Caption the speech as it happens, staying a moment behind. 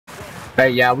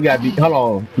Hey, y'all, we gotta be. Hold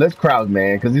on. Let's crouch,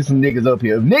 man, because there's some niggas up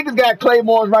here. If niggas got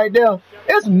claymores right there,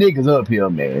 there's some niggas up here,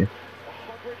 man.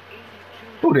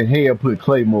 Who the hell put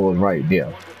claymores right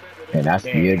there? And I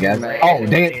still got. Oh,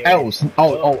 damn. Oh.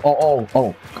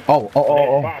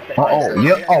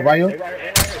 Yep. Oh, right here.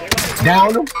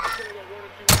 Down him.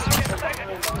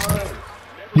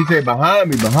 He said behind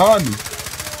me.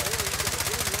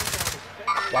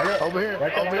 Right here. Over here.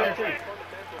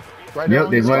 Right yep,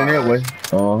 they running that way.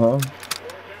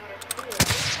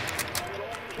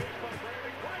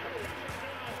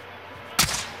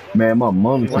 Man, my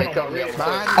mom's.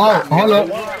 Oh, hold up.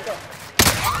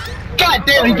 God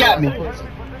damn, he got me.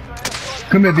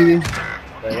 Come here, BD.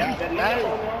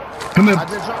 Come here.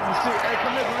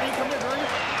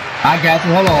 I got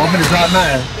you. Hold on.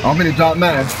 I'm finna drop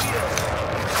mine.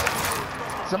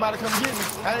 Somebody come get me.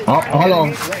 Hey, hold on.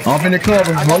 I'm finna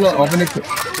cover. Hold up. I'm finna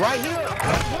right here.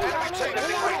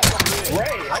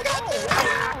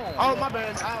 Oh, my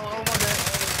bad.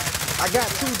 I got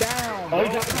 2 down.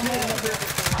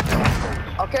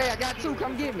 Okay, I got 2.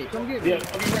 Come get me.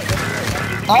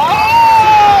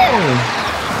 Oh!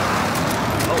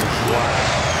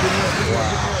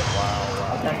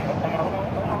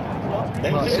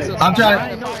 I'm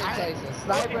trying.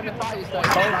 Sniper in the fire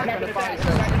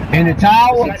station. In the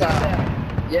tower?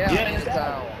 Yeah, in the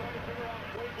tower.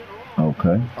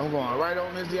 Okay. I'm going right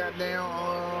on this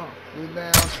goddamn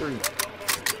street.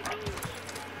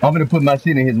 I'm gonna put my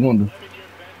shit in his window.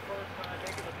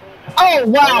 Oh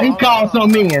wow, he called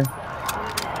some in.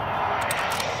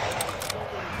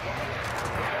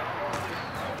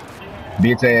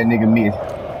 Bitch ass nigga missed.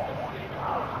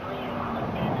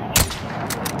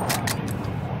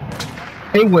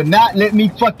 It would not let me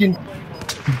fucking.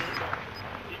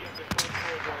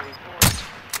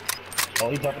 Oh,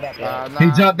 he jumped out there.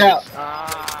 He jumped out.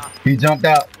 He jumped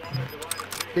out.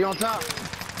 He on top.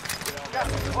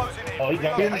 Oh, he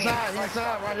jumped inside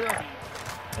right here.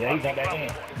 Yeah, he jumped back in. You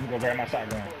can go grab my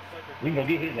shotgun. We can go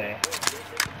get his ass.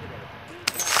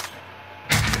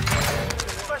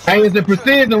 Hey, it's the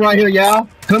precision right here, y'all.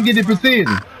 Come get the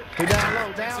precision. He down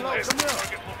low, come here.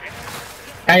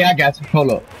 Hey, I got you.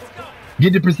 Hold up.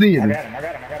 Get the precision. I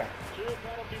got him.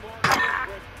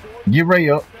 Get Ray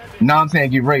up. No, I'm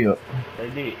saying get Ray up. They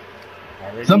did.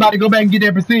 Somebody go back and get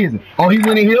that precision. Oh, he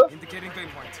went in here?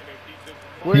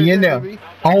 He in there.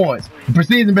 Owens.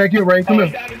 Precision back here, Ray. Come here.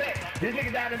 This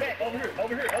nigga down the back. Over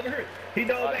here. He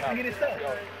dove back and get his stuff.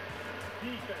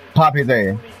 Pop his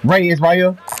ass. Ray is right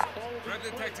here.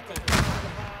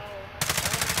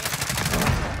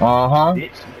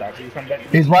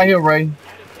 It's right here, Ray.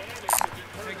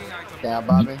 Yeah,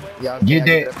 Bobby. Get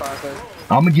that.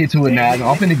 I'm gonna get to it now.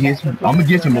 I'm finna get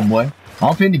you. my boy.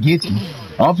 I'm finna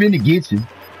get you.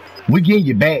 We getting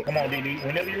you back. Come on, DD.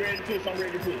 Whenever you're ready to push, I'm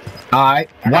ready to push. Alright.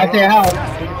 Watch that house.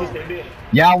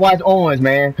 Y'all watch Owens,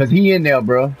 man. Cause he in there,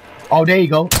 bro. Oh, there you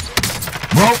go.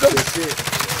 Broke him.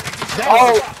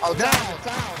 Down.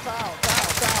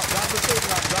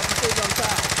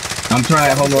 I'm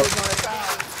trying. Hold up.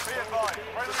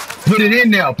 Put it in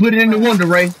there. Put it in the window,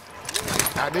 Ray.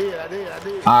 I did.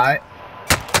 Alright.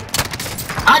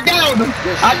 I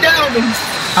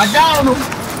downed him.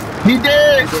 He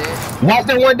dead. Watch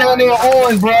that one down there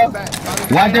orange, bro.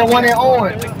 Watch that one in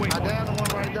orange.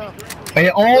 Hey,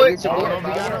 orange.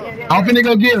 I'm finna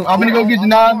go get him. You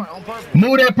now.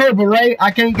 Move that purple, Ray.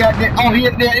 I can't got that. Oh, he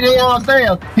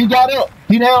downstairs. He got up.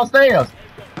 He downstairs.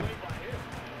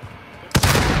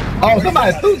 Oh,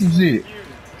 somebody threw some shit.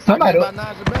 Somebody.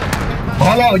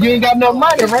 Hold on, you ain't got no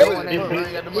money, Ray.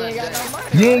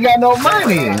 You ain't got no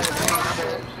money.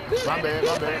 My bad.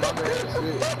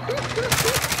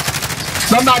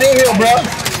 Somebody in here, bro.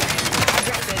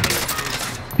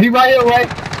 He right here, Ray.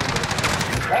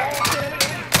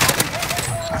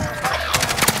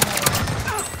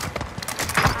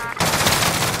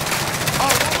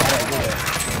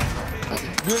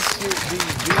 Good shit,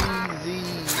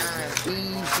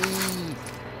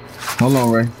 Hold on,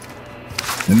 Ray.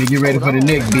 Let me get ready for the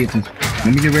next bitches.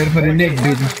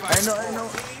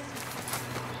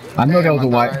 I know that was a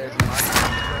white.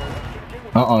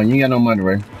 You ain't got no money,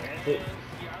 Ray.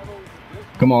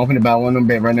 Come on, I'm finna buy one of them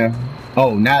bet right now.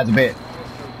 Oh, now it's a bet.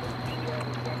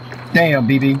 Damn,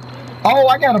 BB. Oh,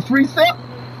 I got a free sip.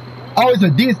 Oh, it's a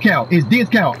discount.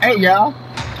 Hey, y'all.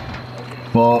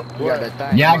 Fuck.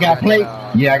 Yeah, I got plates.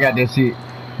 Yeah, I got that shit.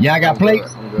 Yeah, I got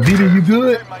plates. BB, you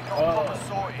good?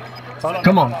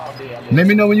 Come on. Let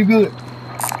me know when you good.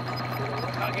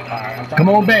 Come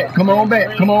on back.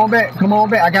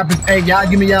 I got this. Hey, y'all,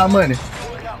 give me y'all money.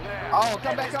 Oh,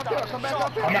 come back up here.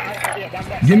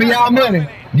 Give me y'all money.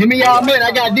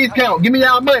 I got a discount. Give me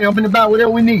y'all money. I'm finna buy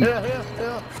whatever we need.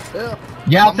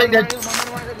 Yeah, I'll take that.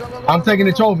 I'm taking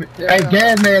the trophy. Hey,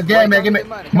 gas man, give me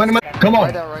money. Come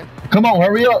on. Come on,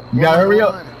 hurry up. You gotta hurry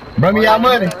up. Bring me y'all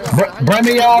money. Bring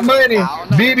me y'all money.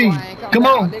 BB, come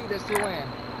on.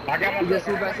 I got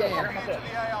myself.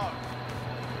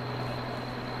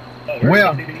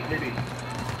 Well,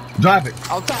 drive it.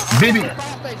 BB.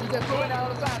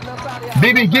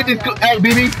 BB, get this. Hey,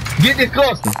 BB, get this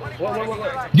cluster.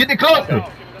 Get the cluster.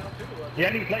 Yeah,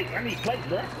 I need plates,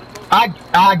 bro.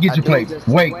 I'll get your plates.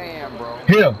 Wait.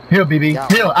 Here, BB.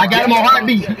 Here, I got him on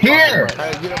heartbeat. Here.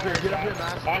 Hey, get up here, man.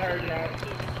 I heard you.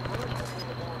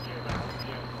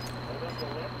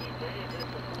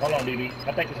 Hold on, BB.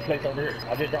 I think it's a place over here.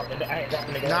 I just dropped it. I ain't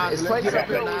dropping it. Nah, let's get up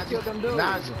here,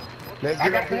 Najee. Let's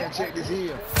get up here and check this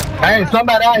hill. Hey,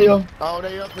 somebody out here. Oh,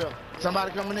 they up here.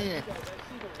 Somebody coming in.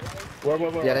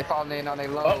 Where? Yeah, they falling in on their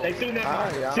low. Oh, they shooting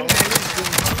at me.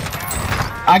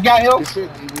 I got him. This shit,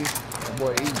 DB. That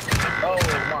boy easy. Oh,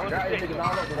 my God. It's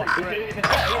all over the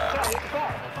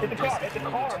place. It's the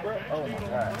car, bro. Oh, my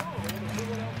God.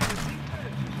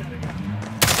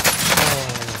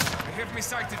 I have me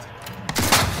sighted.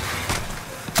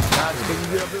 Najee, can you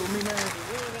get up here with me, man?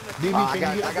 DB, I can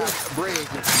you get up got here? bridge.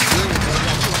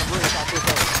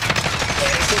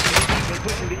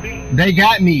 They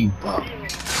got me.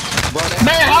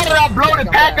 Man, how did I blow the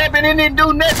pack up and it didn't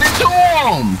do nothing to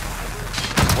him?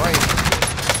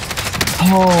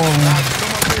 Oh.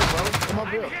 Come up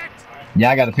here.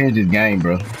 Y'all gotta finish this game,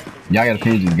 bro. Y'all gotta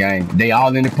finish this game. They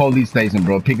all in the police station,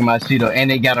 bro, picking my shit up, and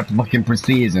they got a fucking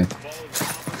precision.